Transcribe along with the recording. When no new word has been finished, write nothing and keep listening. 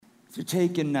If you're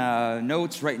taking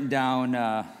notes, writing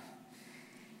down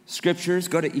scriptures,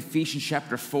 go to Ephesians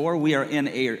chapter 4. We are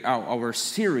in our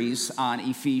series on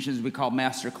Ephesians we call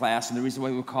Masterclass, and the reason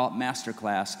why we call it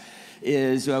Masterclass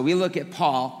is we look at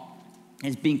Paul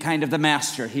as being kind of the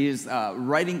master. He has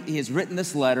written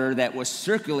this letter that was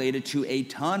circulated to a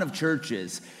ton of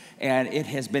churches, and it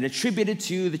has been attributed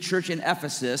to the church in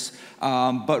Ephesus,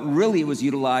 but really it was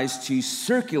utilized to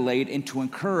circulate and to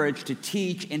encourage, to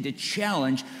teach, and to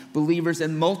challenge believers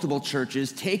in multiple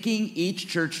churches, taking each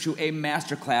church to a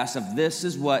master class of this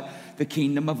is what the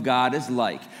kingdom of God is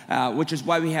like, which is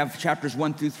why we have chapters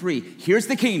 1 through 3. Here's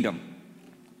the kingdom.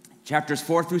 Chapters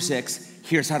 4 through 6,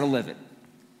 here's how to live it.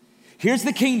 Here's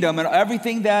the kingdom and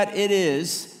everything that it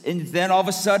is, and then all of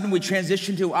a sudden we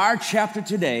transition to our chapter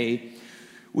today,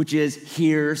 which is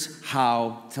here's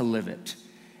how to live it.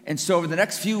 And so over the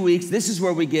next few weeks, this is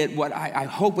where we get what I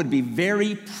hope would be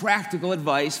very practical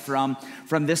advice from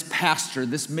this pastor,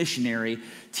 this missionary,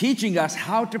 teaching us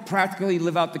how to practically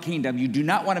live out the kingdom. You do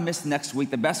not want to miss next week.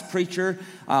 The best preacher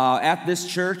at this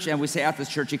church, and we say at this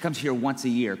church, he comes here once a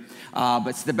year, but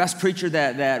it's the best preacher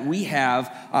that we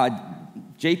have.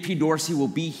 J.P. Dorsey will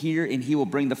be here, and he will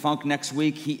bring the funk next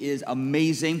week. He is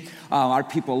amazing. Our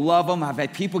people love him. I've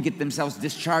had people get themselves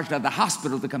discharged out of the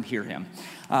hospital to come hear him,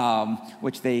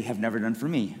 which they have never done for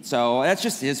me. So that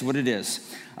just is what it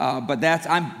is. But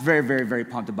I'm very, very, very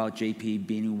pumped about J.P.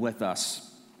 being with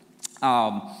us.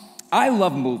 I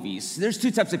love movies. There's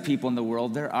two types of people in the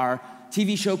world. There are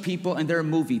TV show people and there are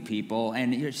movie people,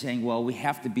 and you're saying, well, we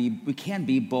can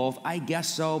be both. I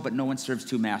guess so, but no one serves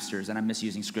two masters, and I'm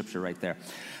misusing scripture right there.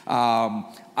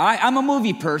 I'm a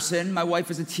movie person. My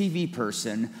wife is a TV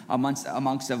person amongst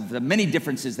of the many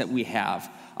differences that we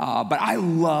have. But I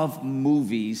love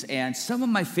movies, and some of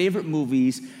my favorite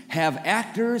movies have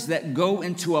actors that go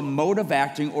into a mode of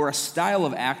acting or a style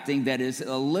of acting that is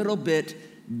a little bit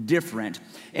different,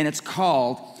 and it's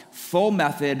called full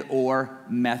method or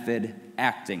method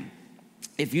acting.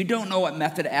 If you don't know what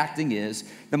method acting is,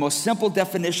 the most simple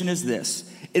definition is this.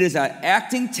 It is an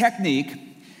acting technique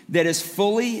that is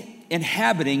fully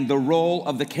inhabiting the role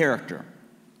of the character.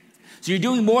 So you're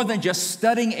doing more than just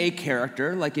studying a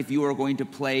character, like if you were going to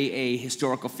play a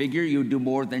historical figure, you would do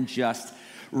more than just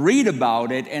read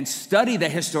about it and study the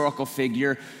historical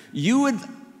figure. You would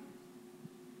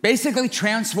basically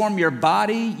transform your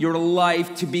body, your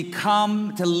life to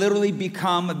literally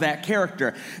become that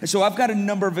character. And so I've got a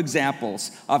number of examples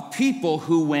of people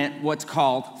who went what's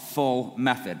called full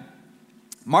method.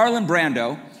 Marlon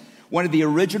Brando, one of the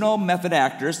original method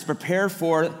actors, to prepare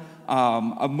for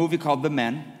a movie called The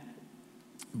Men.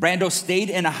 Brando stayed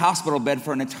in a hospital bed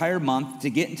for an entire month to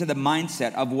get into the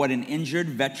mindset of what an injured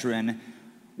veteran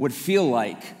would feel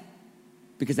like,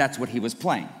 because that's what he was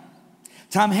playing.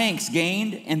 Tom Hanks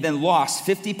gained and then lost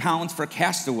 50 pounds for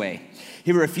Castaway.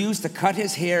 He refused to cut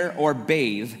his hair or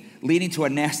bathe, leading to a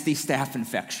nasty staph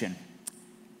infection.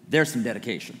 There's some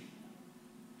dedication.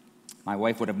 My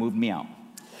wife would have moved me out.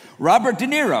 Robert De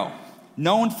Niro,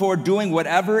 known for doing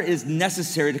whatever is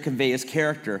necessary to convey his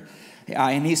character,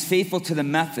 and he's faithful to the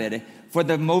method. For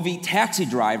the movie Taxi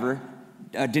Driver,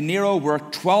 De Niro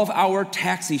worked 12-hour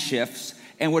taxi shifts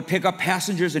and would pick up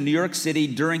passengers in New York City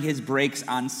during his breaks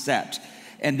on set.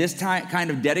 And this kind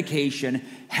of dedication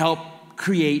helped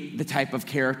create the type of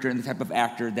character and the type of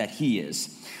actor that he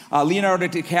is. Leonardo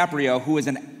DiCaprio, who is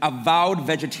an avowed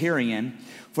vegetarian,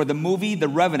 for the movie The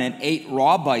Revenant, ate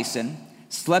raw bison,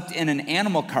 slept in an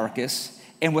animal carcass,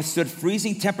 and withstood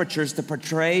freezing temperatures to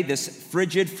portray this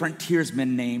frigid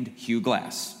frontiersman named Hugh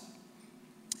Glass.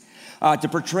 To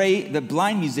portray the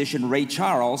blind musician Ray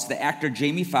Charles, the actor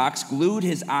Jamie Foxx glued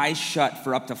his eyes shut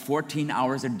for up to 14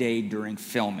 hours a day during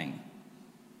filming.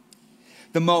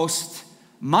 The most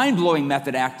mind-blowing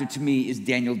method actor to me is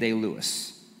Daniel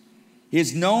Day-Lewis. He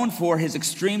is known for his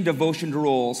extreme devotion to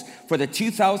roles. For the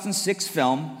 2006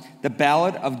 film, The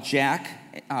Ballad of Jack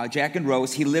and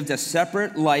Rose, he lived a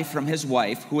separate life from his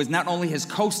wife, who was not only his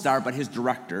co-star but his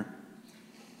director,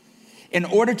 in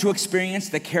order to experience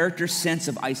the character's sense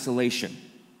of isolation.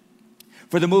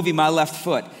 For the movie My Left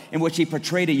Foot, in which he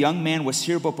portrayed a young man with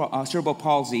cerebral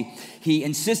palsy, he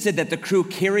insisted that the crew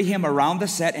carry him around the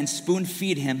set and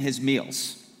spoon-feed him his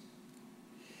meals.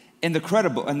 In The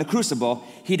Crucible,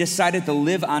 he decided to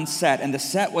live on set, and the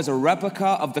set was a replica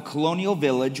of the colonial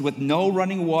village with no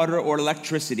running water or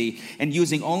electricity, and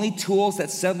using only tools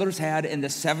that settlers had in the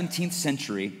 17th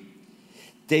century.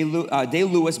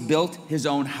 Day-Lewis built his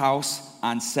own house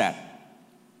on set.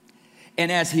 And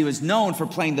as he was known for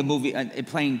playing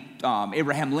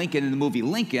Abraham Lincoln in the movie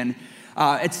Lincoln,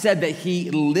 it said that he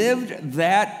lived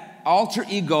that alter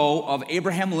ego of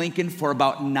Abraham Lincoln for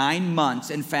about 9 months.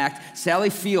 In fact, Sally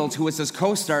Fields, who was his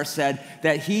co-star, said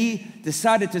that he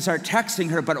decided to start texting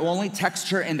her, but only text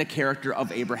her in the character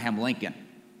of Abraham Lincoln.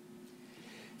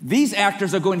 These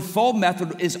actors are going full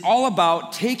method, is all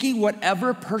about taking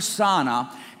whatever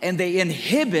persona and they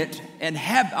inhibit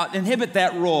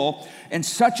that role in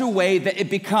such a way that it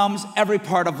becomes every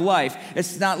part of life.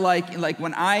 It's not like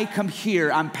when I come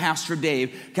here, I'm Pastor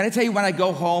Dave. Can I tell you, when I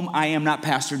go home, I am not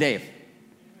Pastor Dave.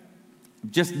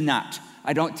 Just not.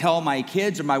 I don't tell my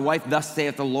kids or my wife, thus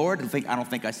saith the Lord. I don't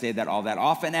think I say that all that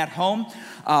often at home.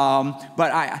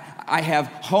 But I have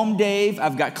home Dave.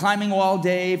 I've got climbing wall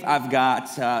Dave.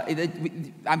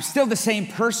 I'm still the same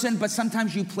person, but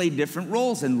sometimes you play different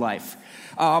roles in life.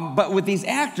 But with these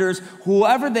actors,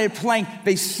 whoever they're playing,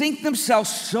 they sink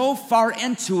themselves so far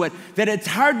into it that it's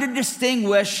hard to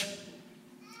distinguish,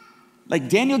 like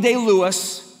Daniel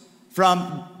Day-Lewis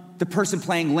from the person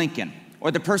playing Lincoln, or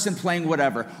the person playing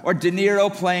whatever, or De Niro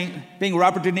being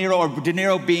Robert De Niro, or De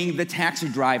Niro being the taxi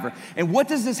driver. And what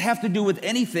does this have to do with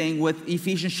anything with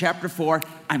Ephesians chapter 4?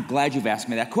 I'm glad you've asked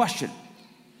me that question.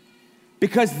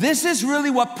 Because this is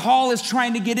really what Paul is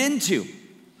trying to get into.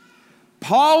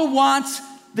 Paul wants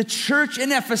the church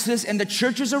in Ephesus and the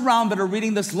churches around that are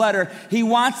reading this letter, he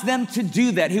wants them to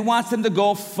do that. He wants them to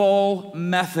go full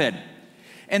method.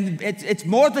 And it's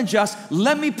more than just,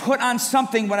 let me put on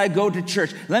something when I go to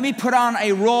church. Let me put on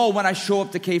a role when I show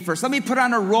up to K-First. Let me put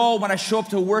on a role when I show up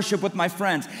to worship with my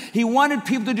friends. He wanted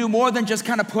people to do more than just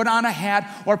kind of put on a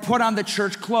hat or put on the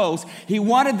church clothes. He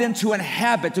wanted them to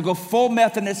inhabit, to go full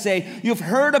method and say, you've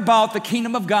heard about the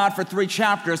kingdom of God for 3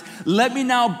 chapters. Let me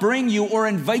now bring you or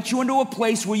invite you into a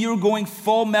place where you're going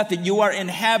full method. You are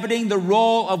inhabiting the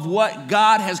role of what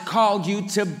God has called you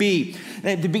to be.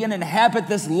 To begin to inhabit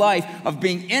this life of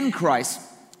being in Christ,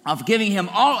 of giving him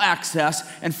all access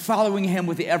and following him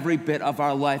with every bit of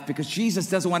our life, because Jesus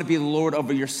doesn't want to be the Lord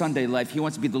over your Sunday life. He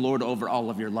wants to be the Lord over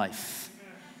all of your life.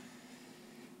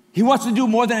 He wants to do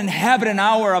more than inhabit an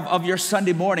hour of your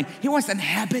Sunday morning. He wants to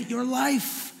inhabit your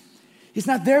life. He's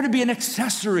not there to be an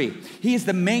accessory. He is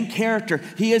the main character.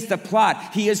 He is the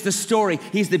plot. He is the story.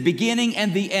 He's the beginning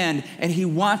and the end. And he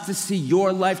wants to see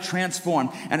your life transformed.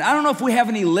 And I don't know if we have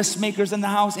any list makers in the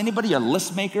house. Anybody are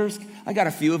list makers? I got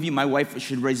a few of you. My wife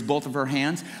should raise both of her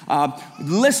hands.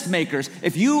 List makers.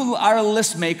 If you are a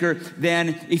list maker,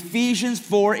 then Ephesians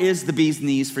 4 is the bee's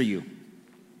knees for you.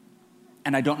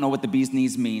 And I don't know what the bee's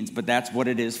knees means, but that's what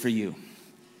it is for you.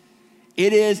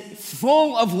 It is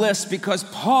full of lists because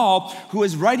Paul, who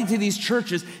is writing to these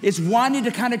churches, is wanting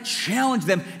to kind of challenge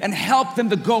them and help them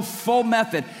to go full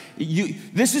method.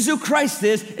 This is who Christ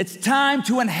is. It's time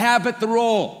to inhabit the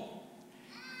role.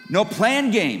 No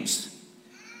playing games.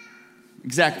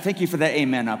 Exactly. Thank you for that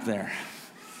amen up there.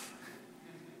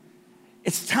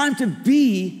 It's time to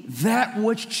be that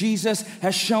which Jesus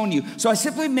has shown you. So I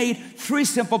simply made 3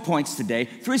 simple points today,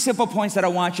 3 simple points that I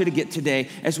want you to get today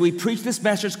as we preach this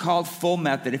message called Full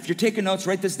Method. If you're taking notes,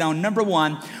 write this down. Number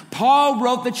 1, Paul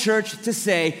wrote the church to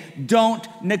say, don't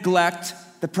neglect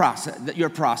the process, your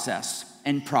process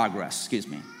and progress,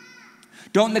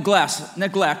 Don't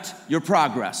neglect your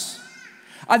progress.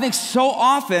 I think so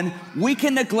often we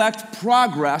can neglect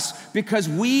progress because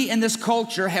we in this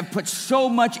culture have put so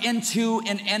much into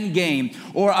an end game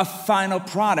or a final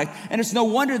product. And it's no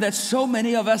wonder that so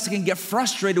many of us can get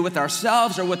frustrated with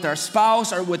ourselves or with our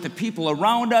spouse or with the people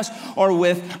around us or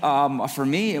with, for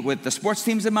me, with the sports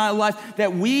teams in my life,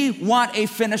 that we want a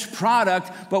finished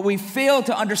product, but we fail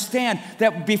to understand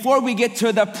that before we get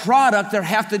to the product, there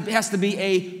has to be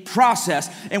a process.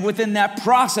 And within that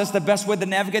process, the best way to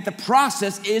navigate the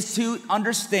process is to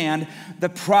understand the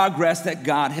progress that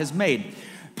God has made.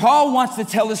 Paul wants to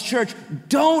tell his church,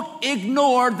 don't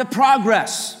ignore the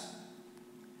progress.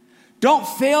 Don't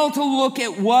fail to look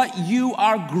at what you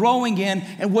are growing in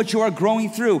and what you are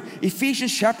growing through.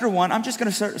 Ephesians chapter 1, I'm just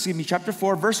going to start, chapter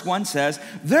 4, verse 1 says,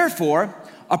 I therefore,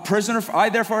 a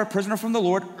prisoner from the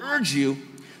Lord, urge you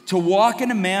to walk in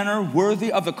a manner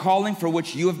worthy of the calling for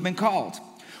which you have been called,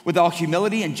 with all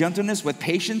humility and gentleness, with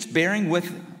patience, bearing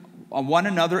with one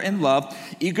another in love,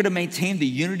 eager to maintain the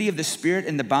unity of the Spirit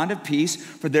in the bond of peace,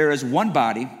 for there is one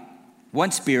body,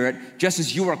 one Spirit, just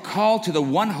as you are called to the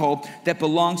one hope that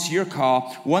belongs to your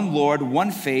call, one Lord, one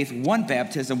faith, one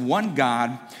baptism, one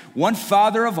God, one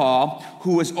Father of all,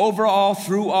 who is over all,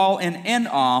 through all, and in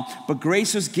all, but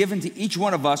grace was given to each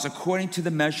one of us according to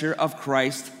the measure of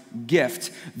Christ's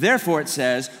gift. Therefore, it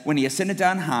says, when he ascended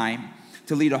on high,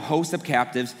 to lead a host of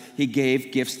captives, he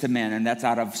gave gifts to men. And that's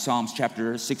out of Psalms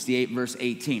chapter 68, verse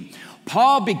 18.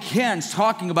 Paul begins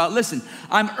talking about, listen,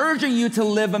 I'm urging you to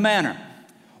live a manner.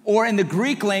 Or in the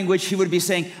Greek language, he would be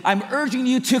saying, I'm urging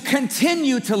you to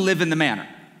continue to live in the manner.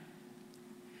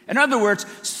 In other words,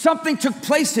 something took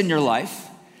place in your life,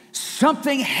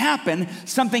 something happened,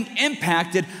 something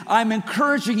impacted. I'm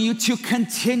encouraging you to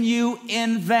continue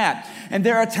in that. And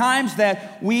there are times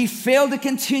that we fail to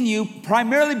continue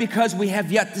primarily because we have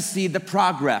yet to see the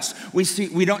progress.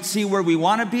 We don't see where we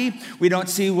want to be. We don't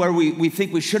see where we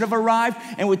think we should have arrived.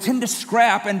 And we tend to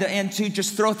scrap and to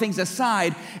just throw things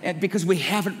aside because we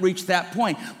haven't reached that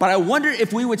point. But I wonder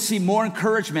if we would see more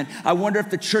encouragement. I wonder if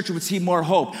the church would see more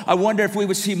hope. I wonder if we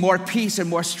would see more peace and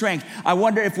more strength. I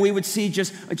wonder if we would see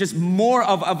just more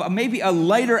of maybe a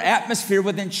lighter atmosphere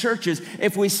within churches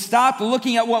if we stopped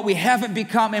looking at what we haven't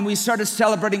become and we started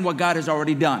celebrating what God has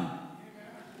already done.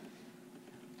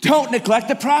 Don't neglect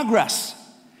the progress.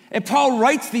 And Paul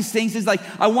writes these things, he's like,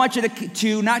 I want you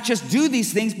to not just do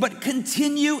these things, but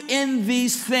continue in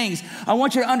these things. I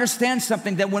want you to understand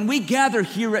something, that when we gather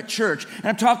here at church, and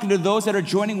I'm talking to those that are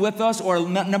joining with us, or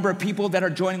a number of people that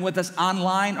are joining with us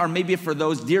online, or maybe for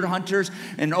those deer hunters,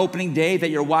 an opening day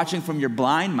that you're watching from your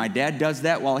blind. My dad does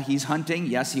that while he's hunting.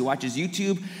 Yes, he watches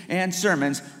YouTube and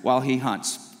sermons while he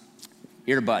hunts.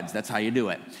 Earbuds, that's how you do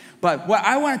it. But what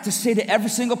I wanted to say to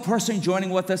every single person joining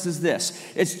with us is this.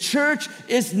 Church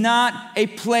is not a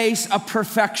place of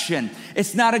perfection.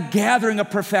 It's not a gathering of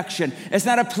perfection. It's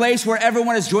not a place where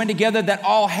everyone is joined together that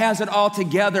all has it all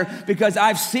together, because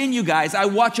I've seen you guys. I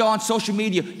watch y'all on social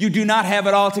media. You do not have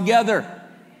it all together.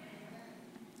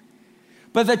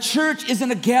 But the church isn't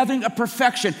a gathering of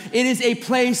perfection. It is a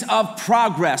place of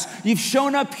progress. You've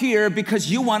shown up here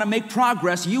because you want to make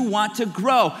progress. You want to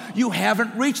grow. You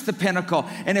haven't reached the pinnacle.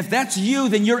 And if that's you,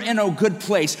 then you're in a good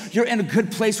place. You're in a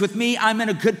good place with me. I'm in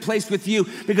a good place with you.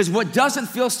 Because what doesn't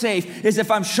feel safe is if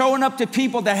I'm showing up to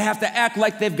people that have to act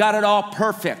like they've got it all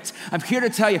perfect. I'm here to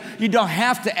tell you, you don't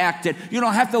have to act it. You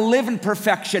don't have to live in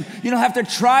perfection. You don't have to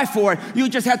try for it. You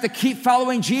just have to keep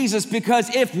following Jesus,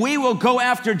 because if we will go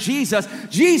after Jesus,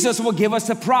 Jesus will give us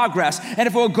the progress. And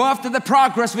if we'll go after the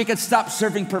progress, we can stop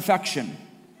serving perfection.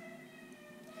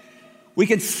 We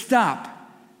can stop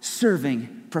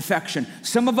serving perfection.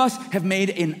 Some of us have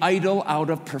made an idol out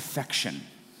of perfection.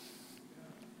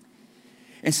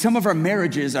 And some of our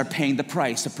marriages are paying the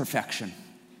price of perfection.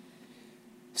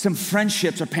 Some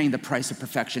friendships are paying the price of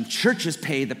perfection. Churches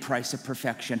pay the price of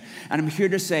perfection. And I'm here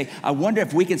to say, I wonder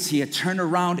if we can see a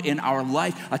turnaround in our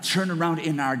life, a turnaround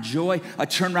in our joy, a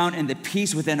turnaround in the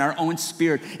peace within our own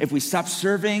spirit if we stop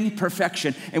serving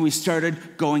perfection and we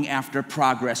started going after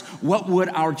progress. What would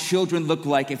our children look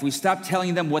like if we stopped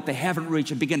telling them what they haven't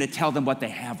reached and begin to tell them what they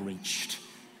have reached?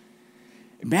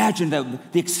 Imagine the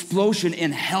explosion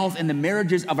in health in the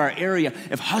marriages of our area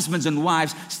if husbands and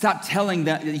wives stop telling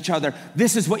each other,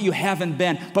 this is what you haven't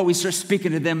been, but we start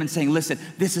speaking to them and saying, listen,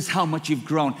 this is how much you've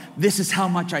grown. This is how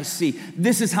much I see.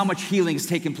 This is how much healing has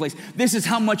taken place. This is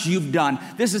how much you've done.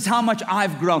 This is how much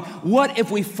I've grown. What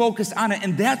if we focus on it?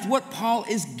 And that's what Paul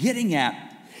is getting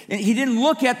at. And he didn't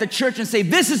look at the church and say,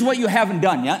 this is what you haven't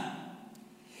done yet.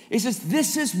 He says,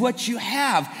 this is what you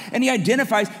have. And he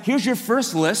identifies, here's your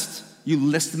first list. You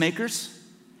list makers.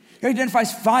 He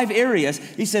identifies 5 areas.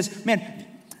 He says, man,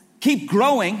 keep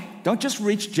growing. Don't just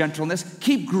reach gentleness.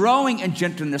 Keep growing in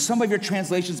gentleness. Some of your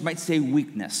translations might say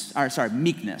meekness.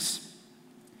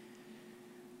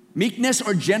 Meekness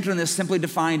or gentleness, simply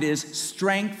defined, is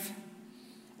strength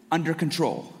under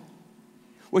control.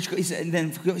 Which he said, and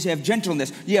then you have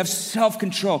gentleness. You have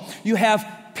self-control. You have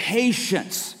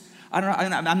patience.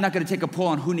 I'm not going to take a poll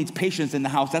on who needs patience in the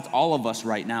house. That's all of us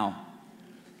right now.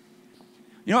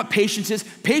 You know what patience is?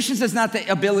 Patience is not the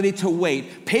ability to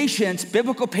wait. Patience,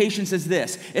 biblical patience, is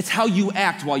this. It's how you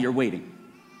act while you're waiting.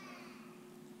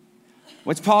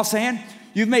 What's Paul saying?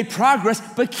 You've made progress,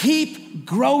 but keep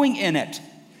growing in it.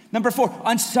 Number 4,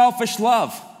 unselfish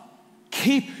love.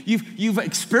 You've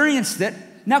experienced it.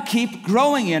 Now keep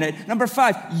growing in it. Number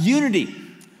 5, unity,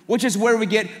 which is where we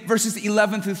get verses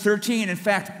 11 through 13. In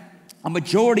fact, a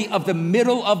majority of the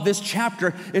middle of this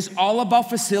chapter is all about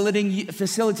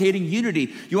facilitating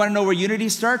unity. You want to know where unity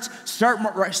starts? Start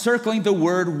circling the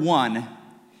word one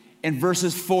in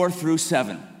verses 4 through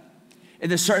 7. And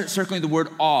then start circling the word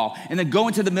all. And then go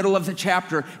into the middle of the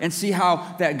chapter and see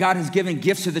how that God has given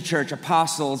gifts to the church,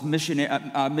 apostles,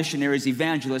 missionaries,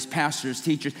 evangelists, pastors,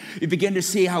 teachers. You begin to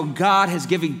see how God has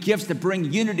given gifts to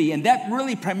bring unity. And that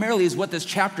really primarily is what this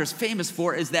chapter is famous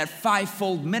for, is that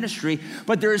 5-fold ministry.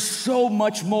 But there is so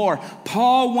much more.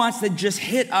 Paul wants to just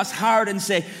hit us hard and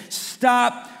say,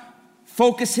 stop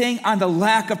focusing on the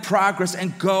lack of progress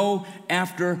and go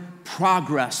after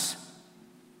progress.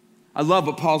 I love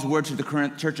what Paul's word to the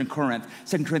church in Corinth,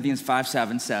 2 Corinthians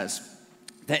 5:7 says,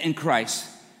 that in Christ,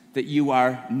 that you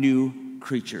are new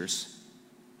creatures.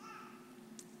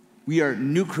 We are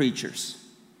new creatures.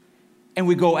 And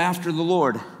we go after the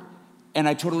Lord. And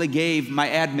I totally gave my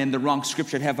admin the wrong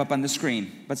scripture to have up on the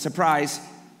screen. But surprise,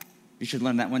 you should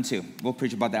learn that one too. We'll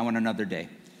preach about that one another day.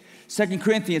 2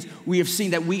 Corinthians, we have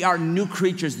seen that we are new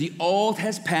creatures. The old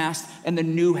has passed and the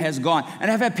new has gone. And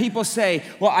I've had people say,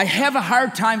 well, I have a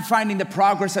hard time finding the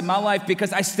progress in my life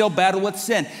because I still battle with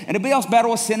sin. Anybody else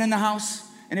battle with sin in the house?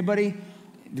 Anybody?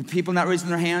 Do people not raising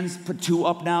their hands? Put 2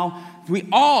 up now. We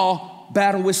all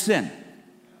battle with sin.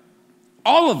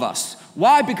 All of us.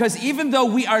 Why? Because even though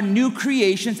we are new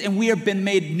creations and we have been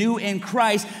made new in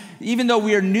Christ, even though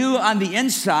we are new on the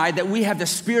inside, that we have the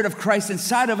Spirit of Christ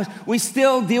inside of us, we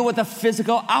still deal with the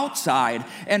physical outside.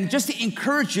 And just to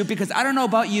encourage you, because I don't know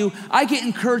about you, I get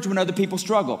encouraged when other people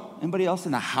struggle. Anybody else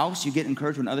in the house, you get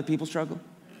encouraged when other people struggle?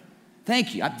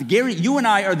 Thank you. Gary, you and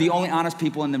I are the only honest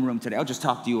people in the room today. I'll just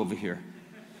talk to you over here.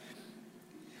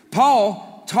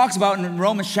 Paul talks about in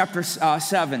Romans chapter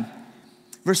 7,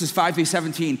 verses 5 through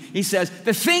 17, he says,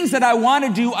 the things that I want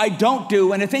to do, I don't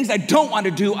do, and the things I don't want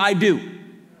to do, I do.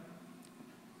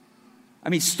 I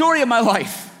mean, story of my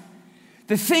life.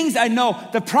 The things I know,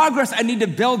 the progress I need to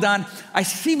build on, I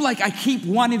seem like I keep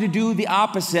wanting to do the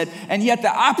opposite, and yet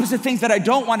the opposite things that I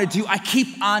don't want to do, I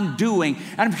keep on doing.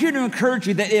 And I'm here to encourage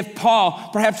you that if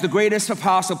Paul, perhaps the greatest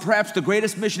apostle, perhaps the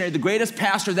greatest missionary, the greatest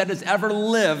pastor that has ever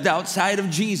lived outside of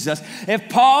Jesus, if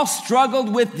Paul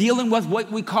struggled with dealing with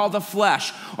what we call the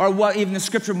flesh, or what even the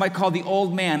scripture might call the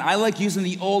old man, I like using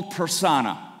the old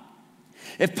persona.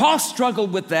 If Paul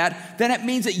struggled with that, then it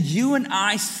means that you and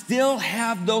I still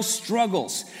have those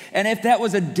struggles. And if that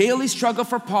was a daily struggle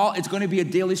for Paul, it's going to be a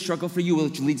daily struggle for you,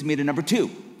 which leads me to number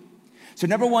 2. So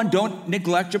number 1, don't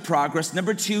neglect your progress.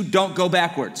 Number 2, don't go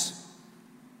backwards.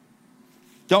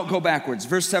 Don't go backwards.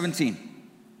 Verse 17.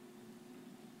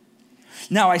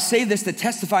 Now I say this to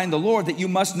testify in the Lord that you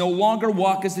must no longer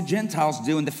walk as the Gentiles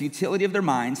do in the futility of their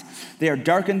minds. They are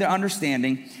darkened their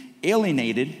understanding,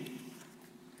 alienated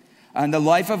on the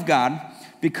life of God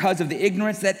because of the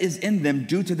ignorance that is in them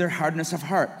due to their hardness of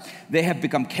heart. They have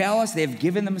become callous. They have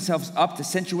given themselves up to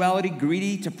sensuality,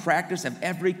 greedy to practice of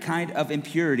every kind of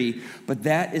impurity. But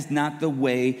that is not the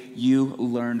way you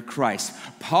learned Christ.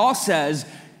 Paul says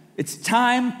it's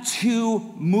time to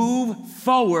move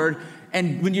forward.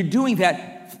 And when you're doing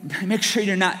that, make sure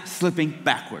you're not slipping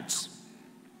backwards.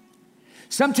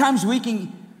 Sometimes we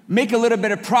can make a little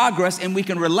bit of progress and we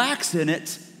can relax in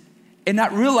it and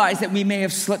not realize that we may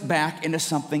have slipped back into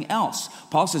something else.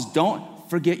 Paul says, don't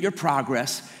forget your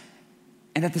progress,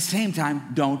 and at the same time,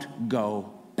 don't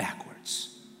go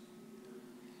backwards.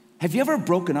 Have you ever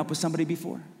broken up with somebody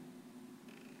before?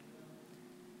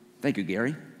 Thank you,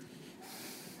 Gary.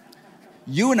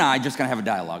 You and I are just going to have a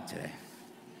dialogue today.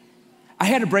 I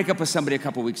had to break up with somebody a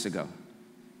couple weeks ago.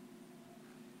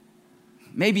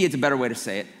 Maybe it's a better way to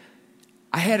say it.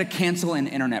 I had to cancel an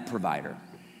internet provider.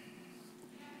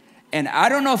 And I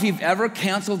don't know if you've ever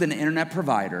canceled an internet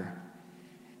provider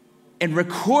and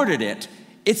recorded it.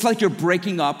 It's like you're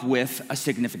breaking up with a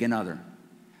significant other.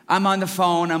 I'm on the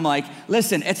phone. I'm like,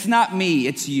 listen, it's not me,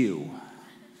 it's you.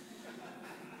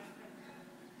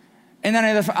 And then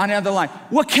on the other line,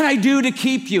 what can I do to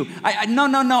keep you? No.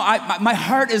 My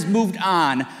heart has moved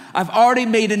on. I've already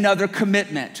made another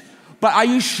commitment. But are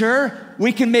you sure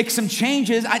we can make some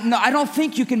changes? No, I don't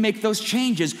think you can make those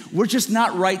changes. We're just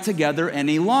not right together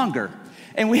any longer.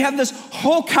 And we have this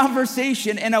whole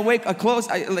conversation, and I close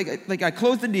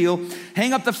the deal,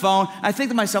 hang up the phone. I think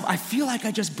to myself, I feel like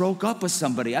I just broke up with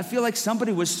somebody. I feel like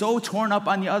somebody was so torn up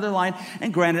on the other line.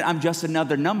 And granted, I'm just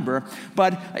another number.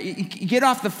 But you get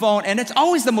off the phone, and it's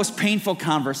always the most painful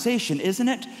conversation, isn't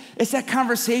it? It's that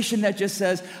conversation that just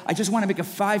says, I just want to make a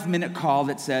 5-minute call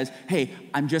that says, hey,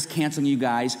 I'm just canceling you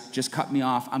guys. Just cut me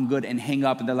off. I'm good. And hang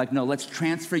up. And they're like, no, let's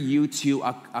transfer you to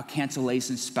a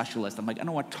cancellation specialist. I'm like, I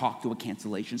don't want to talk to a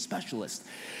cancellation specialist.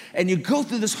 And you go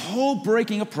through this whole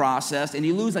breaking a process, and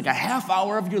you lose like a half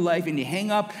hour of your life, and you hang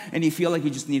up, and you feel like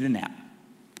you just need a nap.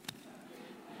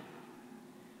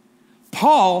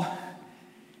 Paul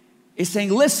is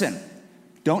saying, listen,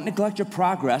 don't neglect your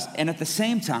progress, and at the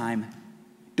same time,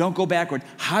 don't go backward.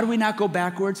 How do we not go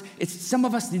backwards? It's some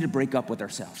of us need to break up with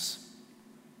ourselves.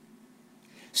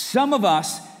 Some of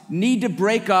us need to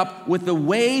break up with the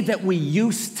way that we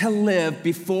used to live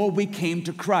before we came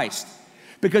to Christ.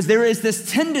 Because there is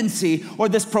this tendency or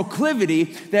this proclivity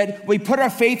that we put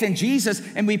our faith in Jesus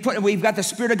and we've got the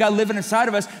Spirit of God living inside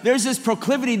of us. There's this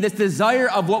proclivity, this desire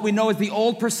of what we know as the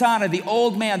old persona, the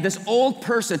old man, this old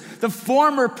person, the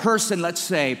former person, let's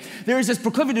say. There is this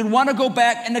proclivity to want to go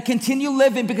back and to continue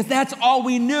living because that's all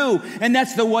we knew. And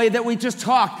that's the way that we just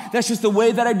talk. That's just the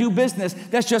way that I do business.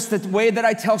 That's just the way that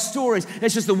I tell stories.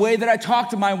 That's just the way that I talk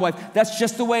to my wife. That's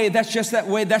just the way. That's just that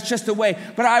way. That's just the way.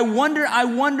 But I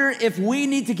wonder if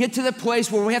we need to get to the place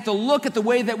where we have to look at the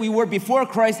way that we were before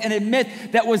Christ and admit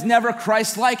that was never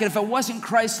Christ-like. And if it wasn't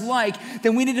Christ-like,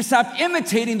 then we need to stop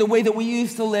imitating the way that we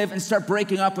used to live and start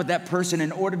breaking up with that person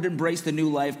in order to embrace the new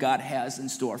life God has in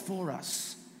store for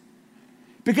us.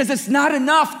 Because it's not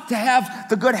enough to have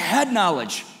the good head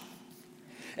knowledge.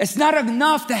 It's not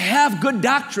enough to have good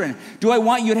doctrine. Do I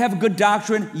want you to have good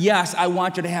doctrine? Yes, I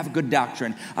want you to have good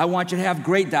doctrine. I want you to have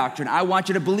great doctrine. I want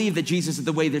you to believe that Jesus is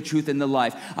the way, the truth, and the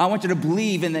life. I want you to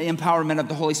believe in the empowerment of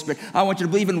the Holy Spirit. I want you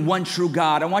to believe in one true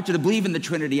God. I want you to believe in the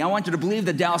Trinity. I want you to believe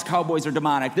the Dallas Cowboys are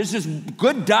demonic. There's just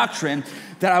good doctrine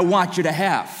that I want you to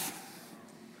have.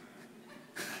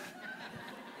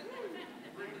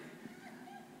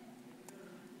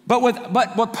 But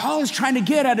what Paul is trying to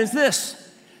get at is this.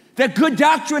 That good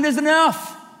doctrine is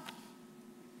enough.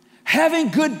 Having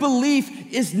good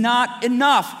belief is not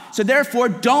enough. So therefore,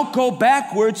 don't go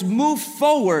backwards, move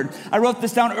forward. I wrote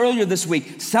this down earlier this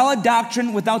week. Solid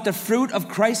doctrine without the fruit of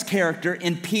Christ's character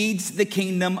impedes the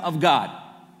kingdom of God.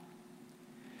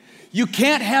 You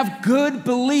can't have good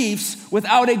beliefs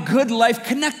without a good life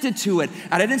connected to it.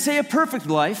 And I didn't say a perfect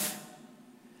life,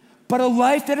 but a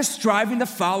life that is striving to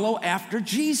follow after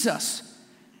Jesus.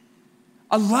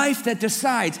 A life that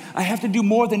decides, I have to do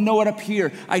more than know it up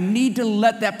here. I need to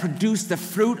let that produce the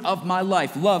fruit of my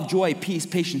life. Love, joy, peace,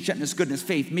 patience, gentleness, goodness,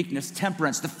 faith, meekness,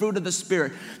 temperance, the fruit of the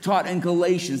Spirit taught in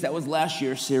Galatians. That was last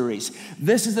year's series.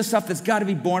 This is the stuff that's got to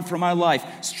be born from my life.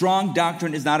 Strong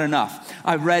doctrine is not enough.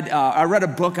 I read a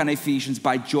book on Ephesians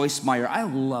by Joyce Meyer. I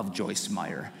love Joyce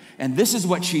Meyer. And this is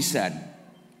what she said.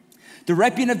 The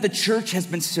reputation of the church has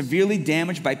been severely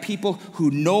damaged by people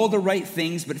who know the right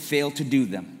things but fail to do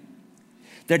them.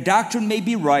 Their doctrine may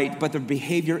be right, but their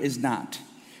behavior is not.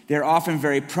 They're often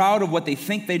very proud of what they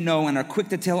think they know and are quick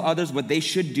to tell others what they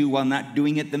should do while not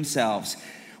doing it themselves.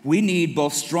 We need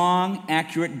both strong,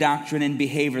 accurate doctrine and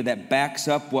behavior that backs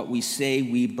up what we say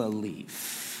we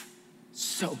believe.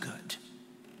 So good.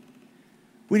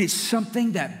 We need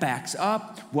something that backs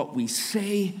up what we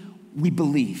say we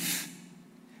believe.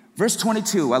 Verse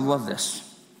 22, I love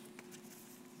this.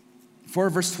 For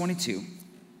verse 22.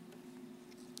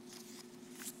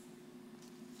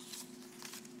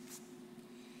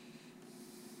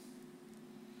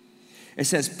 It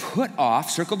says, put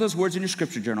off, circle those words in your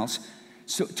scripture journals,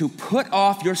 so to put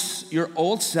off your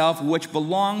old self, which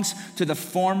belongs to the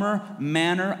former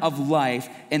manner of life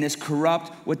and is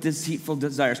corrupt with deceitful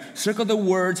desires. Circle the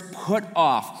words put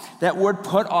off. That word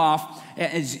put off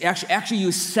is actually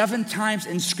used 7 times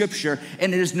in Scripture,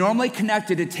 and it is normally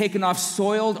connected to taking off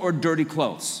soiled or dirty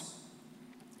clothes.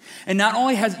 And not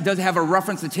only does it have a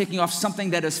reference to taking off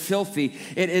something that is filthy,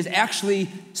 it is actually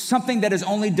something that is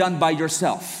only done by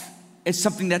yourself. It's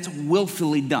something that's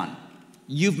willfully done.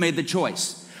 You've made the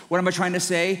choice. What am I trying to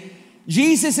say?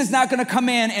 Jesus is not going to come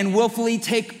in and willfully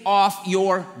take off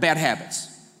your bad habits.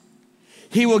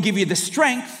 He will give you the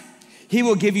strength. He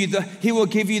will give you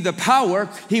the power.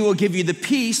 He will give you the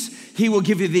peace. He will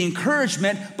give you the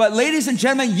encouragement. But ladies and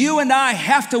gentlemen, you and I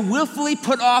have to willfully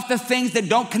put off the things that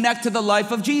don't connect to the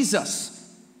life of Jesus.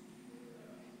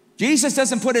 Jesus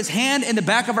doesn't put his hand in the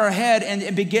back of our head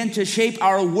and begin to shape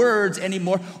our words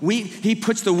anymore. He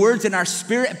puts the words in our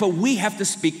spirit, but we have to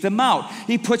speak them out.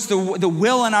 He puts the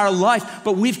will in our life,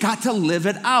 but we've got to live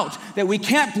it out. That we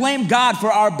can't blame God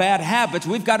for our bad habits.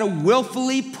 We've got to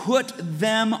willfully put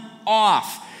them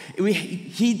off.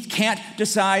 He can't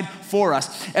decide for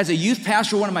us. As a youth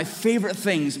pastor, one of my favorite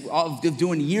things of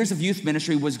doing years of youth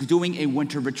ministry was doing a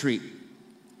winter retreat.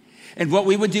 And what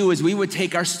we would do is we would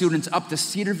take our students up to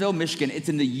Cedarville, Michigan. It's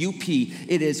in the UP.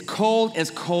 It is cold as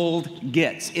cold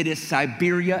gets. It is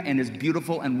Siberia and is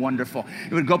beautiful and wonderful.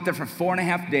 We would go up there for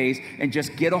 4.5 days and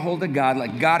just get a hold of God,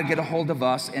 let God get a hold of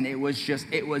us. And it was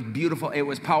beautiful. It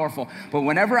was powerful. But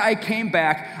whenever I came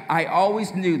back, I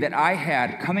always knew that I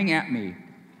had coming at me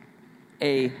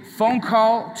a phone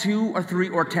call, 2 or 3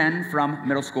 or 10 from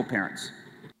middle school parents.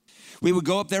 We would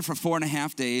go up there for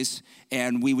 4.5 days,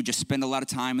 and we would just spend a lot of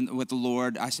time with the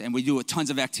Lord. And we do tons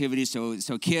of activities.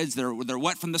 So kids, they're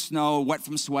wet from the snow, wet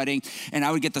from sweating. And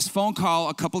I would get this phone call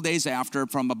a couple days after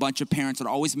from a bunch of parents that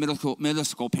are always middle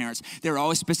school parents. They were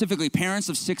always specifically parents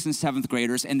of 6th and 7th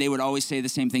graders, and they would always say the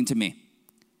same thing to me.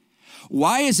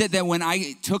 Why is it that when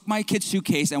I took my kid's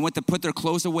suitcase and went to put their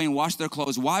clothes away and wash their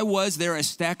clothes, why was there a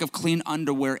stack of clean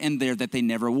underwear in there that they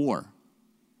never wore?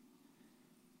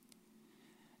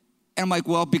 And I'm like,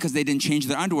 well, because they didn't change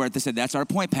their underwear. They said, that's our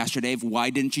point, Pastor Dave. Why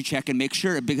didn't you check and make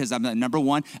sure? Because I'm number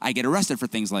one, I get arrested for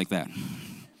things like that.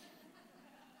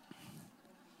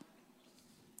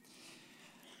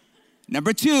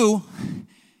 Number two,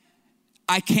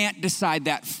 I can't decide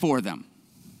that for them.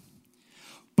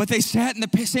 But they sat in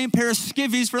the same pair of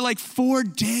skivvies for like 4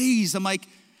 days. I'm like,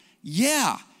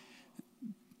 yeah,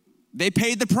 they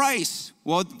paid the price.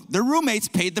 Well, their roommates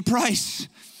paid the price.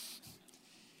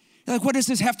 Like, what does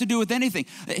this have to do with anything?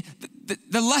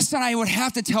 The lesson I would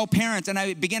have to tell parents, and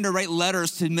I began to write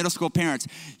letters to middle school parents,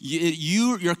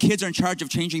 your kids are in charge of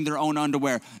changing their own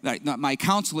underwear. Like, my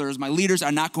counselors, my leaders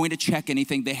are not going to check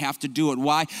anything. They have to do it.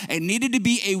 Why? It needed to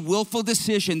be a willful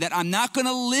decision that I'm not going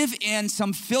to live in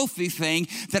some filthy thing,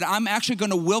 that I'm actually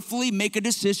going to willfully make a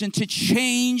decision to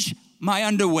change my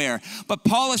underwear. But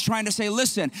Paul is trying to say,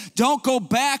 listen, don't go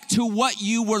back to what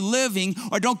you were living,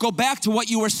 or don't go back to what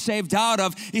you were saved out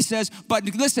of. He says, but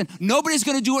listen, nobody's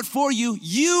going to do it for you.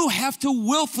 You have to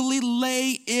willfully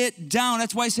lay it down.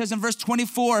 That's why he says in verse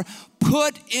 24,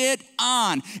 put it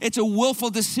on. It's a willful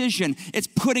decision. It's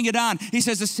putting it on. He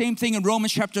says the same thing in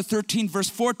Romans chapter 13, verse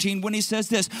 14, when he says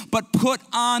this, but put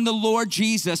on the Lord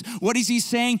Jesus. What is he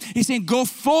saying? He's saying, go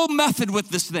full method with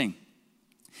this thing.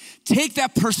 Take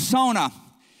that persona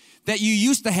that you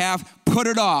used to have, put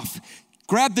it off.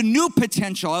 Grab the new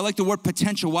potential. I like the word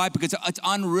potential. Why? Because it's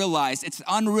unrealized. It's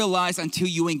unrealized until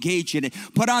you engage in it.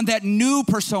 Put on that new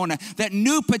persona, that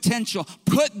new potential.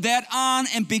 Put that on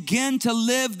and begin to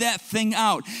live that thing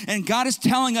out. And God is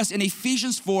telling us in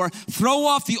Ephesians 4, throw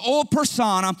off the old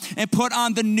persona and put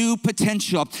on the new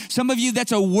potential. Some of you,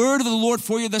 that's a word of the Lord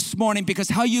for you this morning, because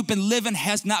how you've been living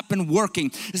has not been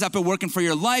working. It's not been working for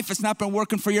your life. It's not been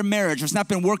working for your marriage. It's not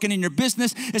been working in your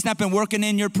business. It's not been working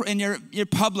in your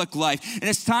public life. And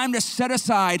it's time to set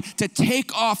aside, to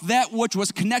take off that which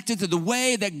was connected to the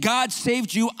way that God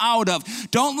saved you out of.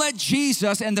 Don't let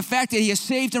Jesus and the fact that he has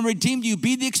saved and redeemed you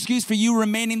be the excuse for you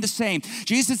remaining the same.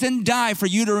 Jesus didn't die for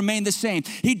you to remain the same.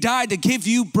 He died to give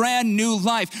you brand new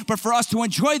life. But for us to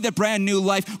enjoy the brand new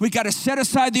life, we got to set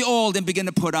aside the old and begin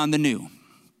to put on the new.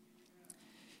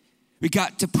 We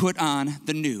got to put on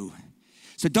the new.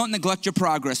 So don't neglect your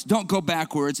progress. Don't go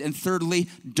backwards. And thirdly,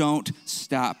 don't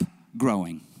stop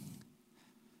growing.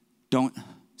 Don't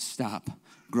stop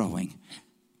growing.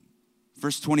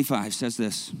 Verse 25 says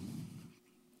this.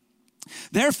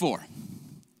 Therefore,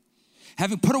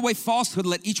 having put away falsehood,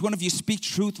 let each one of you speak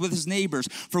truth with his neighbors,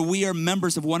 for we are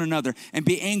members of one another. And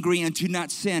be angry and do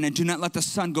not sin, and do not let the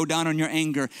sun go down on your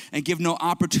anger, and give no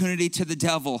opportunity to the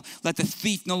devil. Let the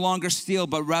thief no longer steal,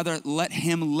 but rather let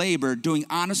him labor, doing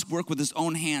honest work with his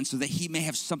own hands, so that he may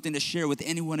have something to share with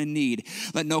anyone in need.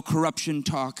 Let no corrupting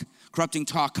talk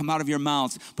come out of your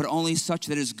mouths, but only such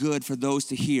that is good for those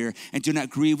to hear. And do not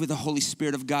grieve with the Holy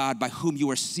Spirit of God, by whom you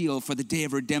are sealed for the day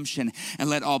of redemption. And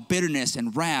let all bitterness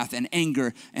and wrath and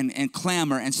anger and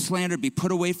clamor and slander be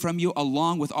put away from you,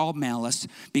 along with all malice.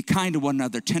 Be kind to one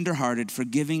another, tenderhearted,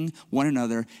 forgiving one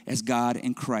another as God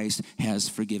in Christ has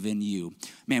forgiven you.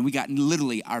 Man, we got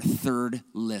literally our third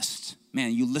list.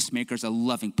 Man, you list makers are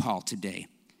loving Paul today.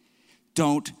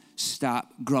 Don't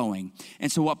stop growing. And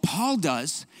so what Paul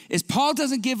does is Paul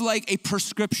doesn't give like a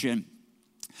prescription.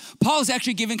 Paul is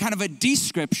actually giving kind of a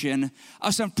description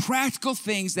of some practical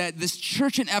things that this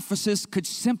church in Ephesus could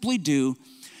simply do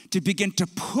to begin to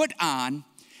put on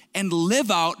and live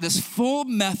out this full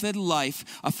method life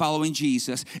of following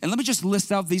Jesus. And let me just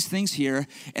list out these things here,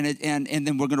 and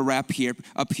then we're going to wrap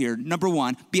up here. Number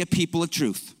one, be a people of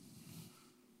truth.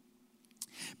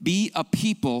 Be a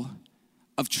people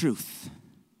of truth.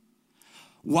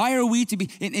 Why are we to be,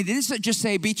 and it doesn't just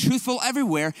say be truthful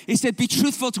everywhere. It said be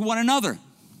truthful to one another.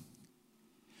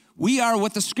 We are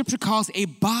what the scripture calls a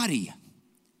body.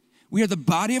 We are the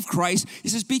body of Christ. He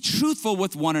says be truthful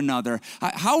with one another.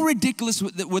 How ridiculous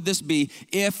would this be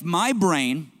if my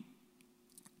brain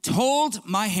told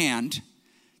my hand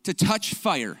to touch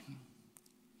fire?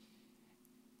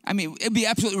 I mean, it'd be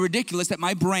absolutely ridiculous that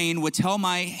my brain would tell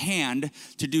my hand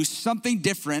to do something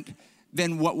different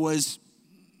than what was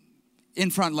in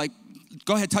front, like,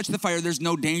 go ahead, touch the fire, there's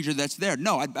no danger that's there.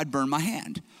 No, I'd burn my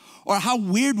hand. Or how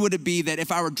weird would it be that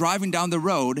if I were driving down the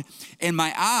road and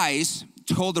my eyes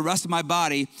told the rest of my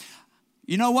body,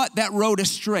 you know what, that road is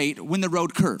straight when the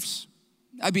road curves.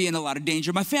 I'd be in a lot of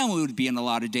danger. My family would be in a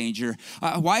lot of danger.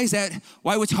 Why is that?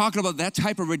 Why we're talking about that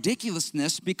type of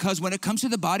ridiculousness? Because when it comes to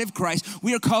the body of Christ,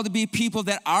 we are called to be people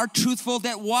that are truthful,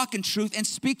 that walk in truth, and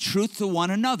speak truth to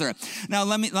one another. Now,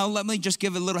 let me just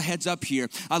give a little heads up here.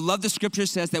 I love the scripture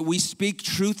says that we speak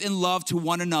truth in love to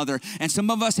one another. And some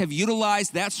of us have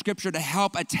utilized that scripture to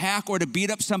help attack or to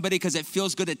beat up somebody because it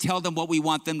feels good to tell them what we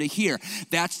want them to hear.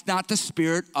 That's not the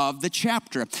spirit of the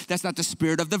chapter. That's not the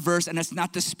spirit of the verse, and that's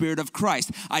not the spirit of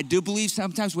Christ. I do believe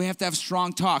sometimes we have to have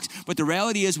strong talks, but the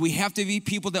reality is we have to be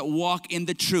people that walk in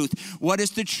the truth. What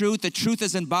is the truth? The truth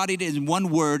is embodied in one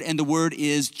word, and the word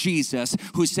is Jesus,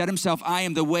 who said himself, I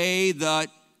am the way, the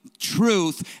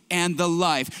truth, and the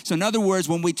life. So in other words,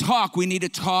 when we talk, we need to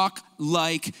talk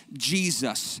like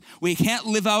Jesus. We can't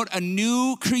live out a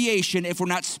new creation if we're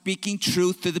not speaking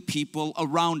truth to the people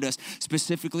around us,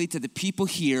 specifically to the people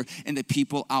here and the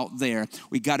people out there.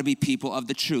 We got to be people of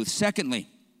the truth. Secondly,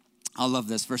 I love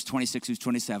this, verse 26 through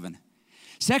 27.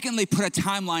 Secondly, put a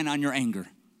timeline on your anger.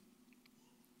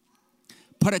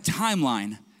 Put a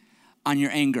timeline on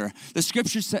your anger. The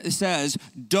scripture says,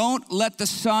 don't let the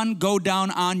sun go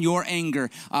down on your anger.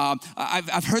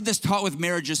 I've heard this taught with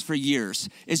marriages for years,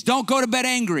 is don't go to bed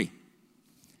angry.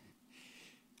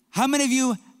 How many of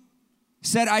you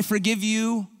said, I forgive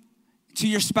you to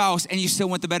your spouse, and you still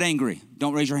went to bed angry?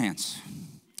 Don't raise your hands.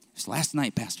 It was last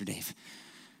night, Pastor Dave.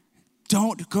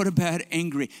 Don't go to bed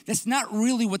angry. That's not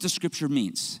really what the scripture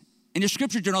means. In your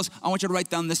scripture journals, I want you to write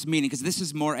down this meaning because this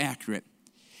is more accurate.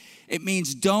 It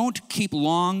means don't keep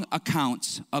long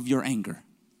accounts of your anger.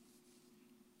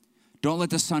 Don't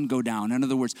let the sun go down. In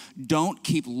other words, don't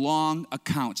keep long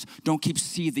accounts. Don't keep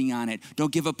seething on it.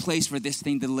 Don't give a place for this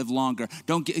thing to live longer.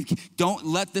 Don't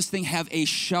let this thing have a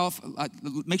shelf.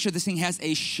 Make sure this thing has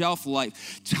a shelf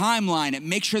life. Timeline it.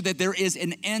 Make sure that there is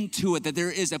an end to it, that there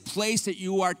is a place that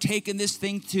you are taking this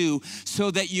thing to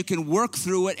so that you can work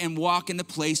through it and walk in the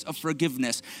place of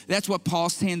forgiveness. That's what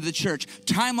Paul's saying to the church.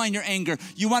 Timeline your anger.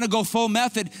 You want to go full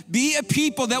method? Be a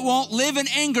people that won't live in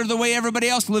anger the way everybody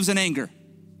else lives in anger.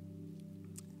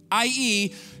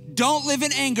 I.e., don't live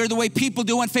in anger the way people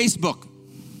do on Facebook.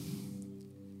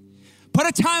 Put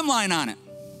a timeline on it.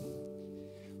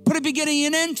 Put a beginning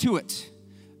and end to it.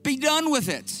 Be done with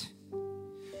it.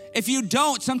 If you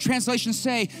don't, some translations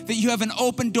say that you have an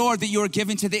open door that you are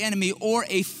giving to the enemy or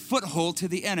a foothold to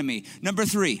the enemy. Number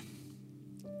 3,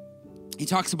 he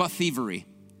talks about thievery.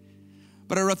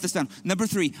 But I wrote this down. Number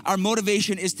 3, our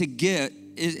motivation is to get,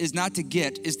 is not to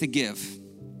get, is to give.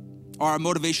 Or our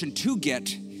motivation to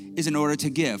get is in order to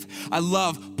give. I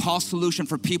love Paul's solution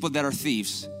for people that are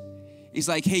thieves. He's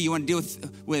like, hey, you want to deal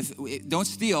with don't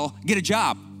steal, get a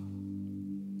job.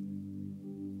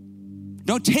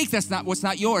 Don't take what's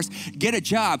not yours. Get a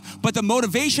job. But the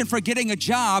motivation for getting a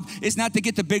job is not to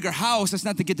get the bigger house. It's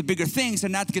not to get the bigger things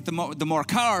and not to get the more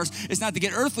cars. It's not to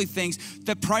get earthly things.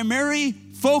 The primary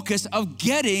focus of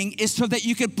getting is so that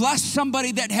you could bless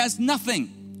somebody that has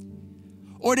nothing.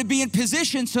 Or to be in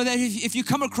position so that if you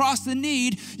come across the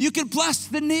need, you can bless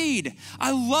the need. I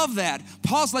love that.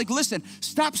 Paul's like, listen,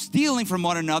 stop stealing from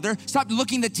one another. Stop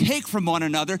looking to take from one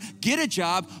another. Get a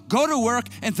job, go to work,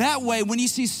 and that way when you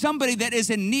see somebody that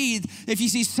is in need, if you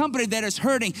see somebody that is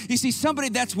hurting, you see somebody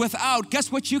that's without,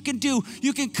 guess what you can do?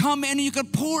 You can come in and you can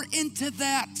pour into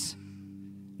that.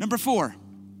 Number 4,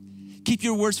 keep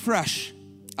your words fresh.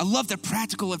 I love the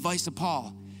practical advice of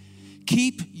Paul.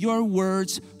 Keep your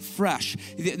words fresh.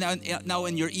 Now,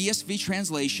 in your ESV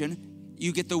translation,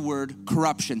 you get the word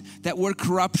corruption. That word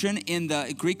corruption in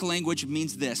the Greek language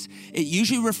means this. It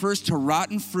usually refers to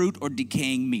rotten fruit or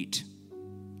decaying meat.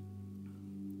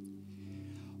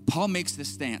 Paul makes this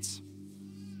stance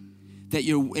that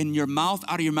in your mouth,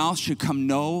 out of your mouth should come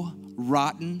no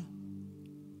rotten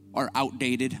or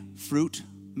outdated fruit,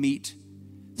 meat,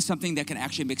 something that can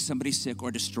actually make somebody sick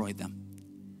or destroy them.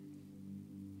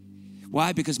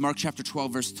 Why? Because Mark chapter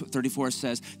 12, verse 34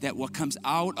 says that what comes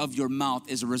out of your mouth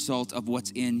is a result of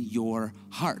what's in your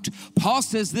heart. Paul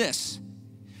says this,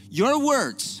 your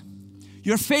words,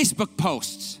 your Facebook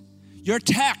posts, your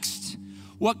texts,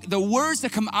 the words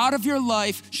that come out of your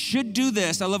life should do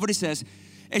this. I love what he says.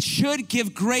 It should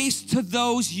give grace to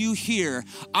those you hear.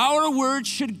 Our words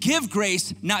should give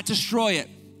grace, not destroy it.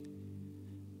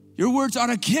 Your words ought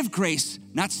to give grace,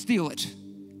 not steal it.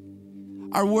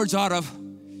 Our words ought to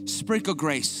sprinkle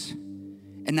grace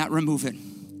and not remove it.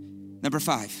 Number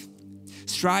 5,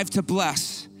 strive to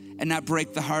bless and not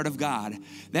break the heart of God.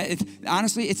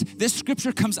 Honestly, this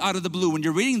scripture comes out of the blue. When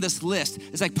you're reading this list,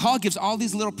 it's like Paul gives all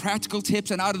these little practical tips,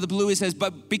 and out of the blue he says,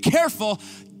 but be careful,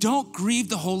 don't grieve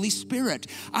the Holy Spirit.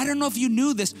 I don't know if you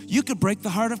knew this, you could break the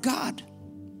heart of God.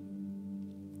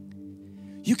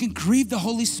 You can grieve the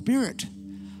Holy Spirit.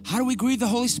 How do we grieve the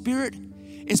Holy Spirit?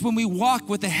 It's when we walk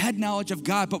with the head knowledge of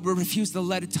God, but we refuse to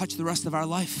let it touch the rest of our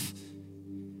life.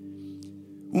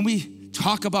 When we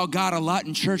talk about God a lot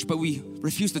in church, but we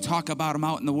refuse to talk about him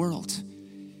out in the world.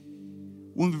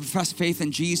 When we profess faith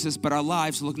in Jesus, but our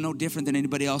lives look no different than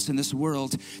anybody else in this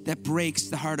world, that breaks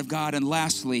the heart of God. And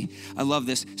lastly, I love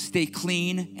this, stay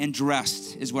clean and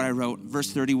dressed is what I wrote,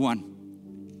 verse 31.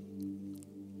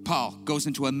 Paul goes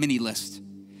into a mini list.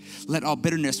 Let all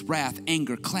bitterness, wrath,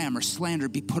 anger, clamor, slander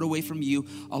be put away from you,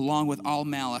 along with all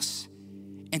malice.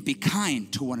 And be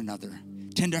kind to one another,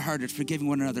 tenderhearted, forgiving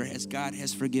one another as God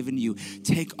has forgiven you.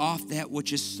 Take off that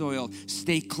which is soiled.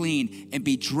 Stay clean and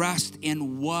be dressed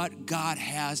in what God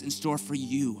has in store for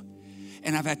you.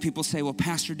 And I've had people say, well,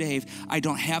 Pastor Dave, I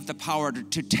don't have the power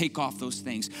to take off those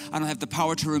things. I don't have the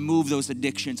power to remove those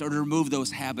addictions or to remove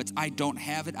those habits. I don't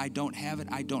have it. I don't have it.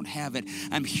 I don't have it.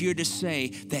 I'm here to say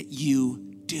that you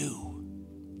do.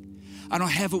 I don't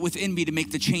have it within me to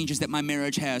make the changes that my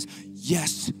marriage has.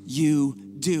 Yes, you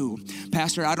do.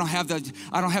 Pastor, I don't have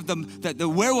the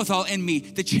wherewithal in me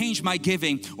to change my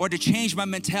giving or to change my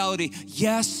mentality.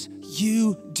 Yes,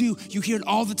 you do. You hear it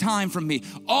all the time from me,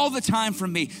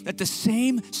 that the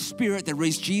same Spirit that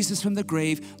raised Jesus from the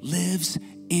grave lives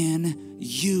in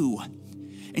you.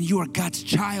 And you are God's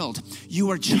child.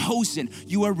 You are chosen.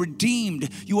 You are redeemed.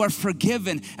 You are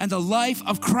forgiven. And the life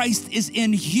of Christ is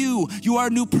in you. You are a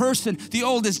new person. The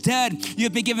old is dead. You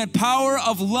have been given power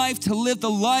of life to live the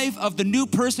life of the new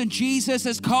person Jesus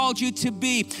has called you to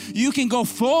be. You can go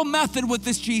full method with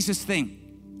this Jesus thing.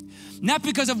 Not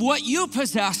because of what you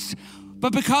possess,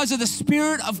 but because of the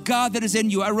Spirit of God that is in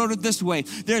you. I wrote it this way.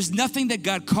 There's nothing that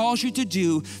God calls you to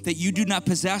do that you do not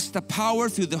possess the power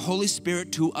through the Holy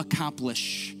Spirit to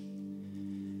accomplish.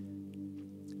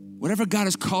 Whatever God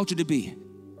has called you to be,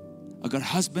 a good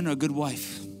husband or a good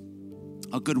wife,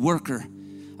 a good worker,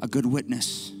 a good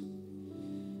witness,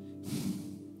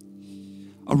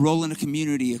 a role in a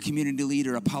community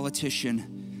leader, a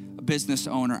politician, a business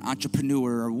owner,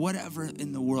 entrepreneur, or whatever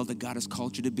in the world that God has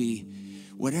called you to be.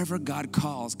 Whatever God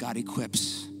calls, God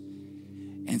equips.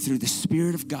 And through the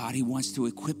Spirit of God, He wants to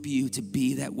equip you to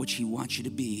be that which He wants you to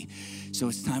be. So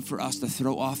it's time for us to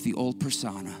throw off the old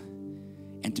persona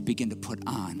and to begin to put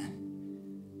on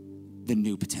the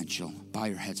new potential. Bow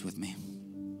your heads with me.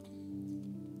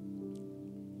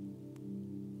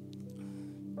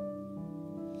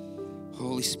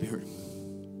 Holy Spirit.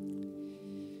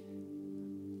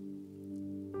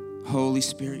 Holy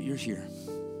Spirit, you're here.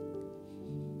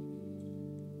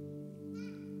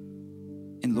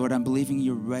 And Lord, I'm believing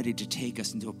you're ready to take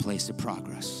us into a place of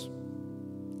progress.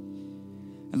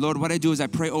 And Lord, what I do is I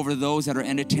pray over those that are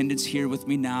in attendance here with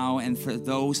me now, and for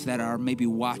those that are maybe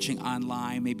watching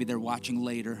online, maybe they're watching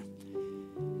later.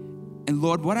 And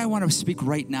Lord, what I want to speak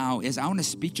right now is I want to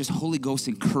speak just Holy Ghost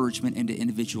encouragement into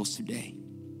individuals today.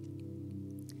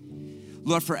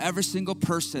 Lord, for every single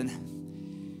person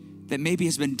that maybe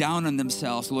has been down on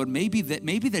themselves, Lord, maybe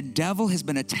the devil has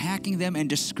been attacking them and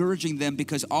discouraging them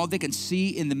because all they can see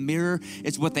in the mirror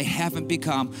is what they haven't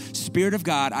become. Spirit of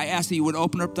God, I ask that you would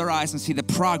open up their eyes and see the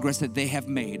progress that they have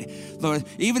made. Lord,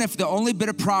 even if the only bit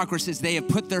of progress is they have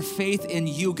put their faith in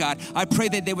you, God, I pray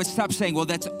that they would stop saying, well,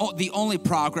 that's the only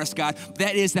progress, God.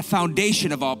 That is the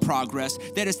foundation of all progress.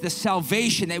 That is the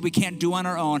salvation that we can't do on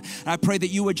our own. And I pray that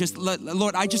you would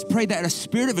Lord, I just pray that a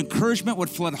spirit of encouragement would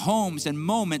flood homes and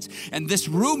moments and this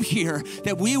room here,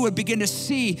 that we would begin to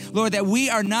see, Lord, that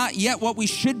we are not yet what we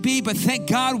should be, but thank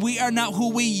God we are not who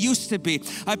we used to be.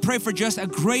 I pray for just a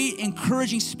great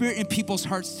encouraging spirit in people's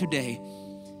hearts today.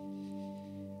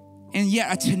 And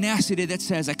yet a tenacity that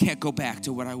says, I can't go back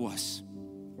to what I was.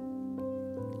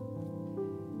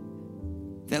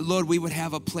 That, Lord, we would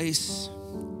have a place,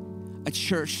 a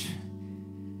church,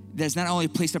 that's not only a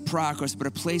place of progress, but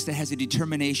a place that has a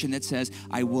determination that says,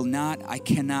 I will not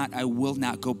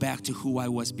go back to who I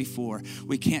was before.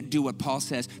 We can't do what Paul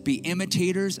says, be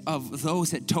imitators of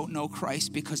those that don't know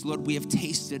Christ, because, Lord, we have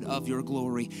tasted of your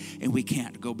glory and we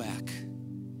can't go back.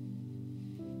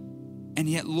 And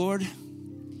yet, Lord,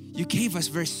 you gave us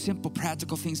very simple,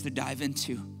 practical things to dive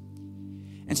into.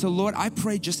 And so, Lord, I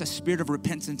pray just a spirit of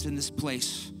repentance in this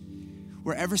place,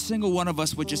 where every single one of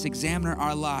us would just examine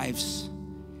our lives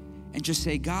and just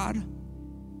say, God,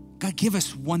 give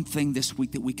us one thing this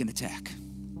week that we can attack.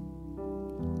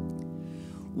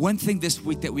 One thing this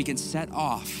week that we can set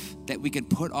off, that we can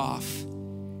put off,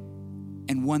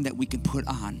 and one that we can put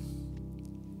on,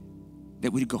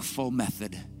 that we go full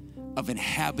method of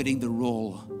inhabiting the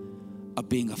role of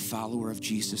being a follower of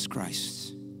Jesus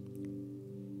Christ.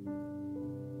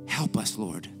 Help us,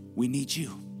 Lord. We need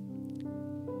you.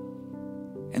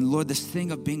 And Lord, this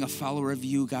thing of being a follower of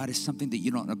you, God, is something that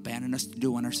you don't abandon us to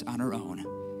do on our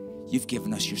own. You've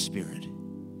given us your Spirit.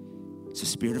 So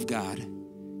Spirit of God,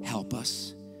 help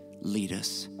us, lead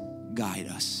us, guide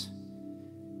us,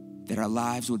 that our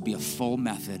lives would be a full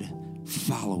method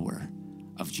follower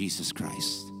of Jesus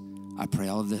Christ. I pray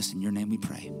all of this in your name we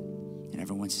pray. And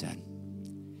everyone said,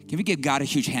 can we give God a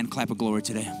huge hand clap of glory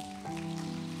today?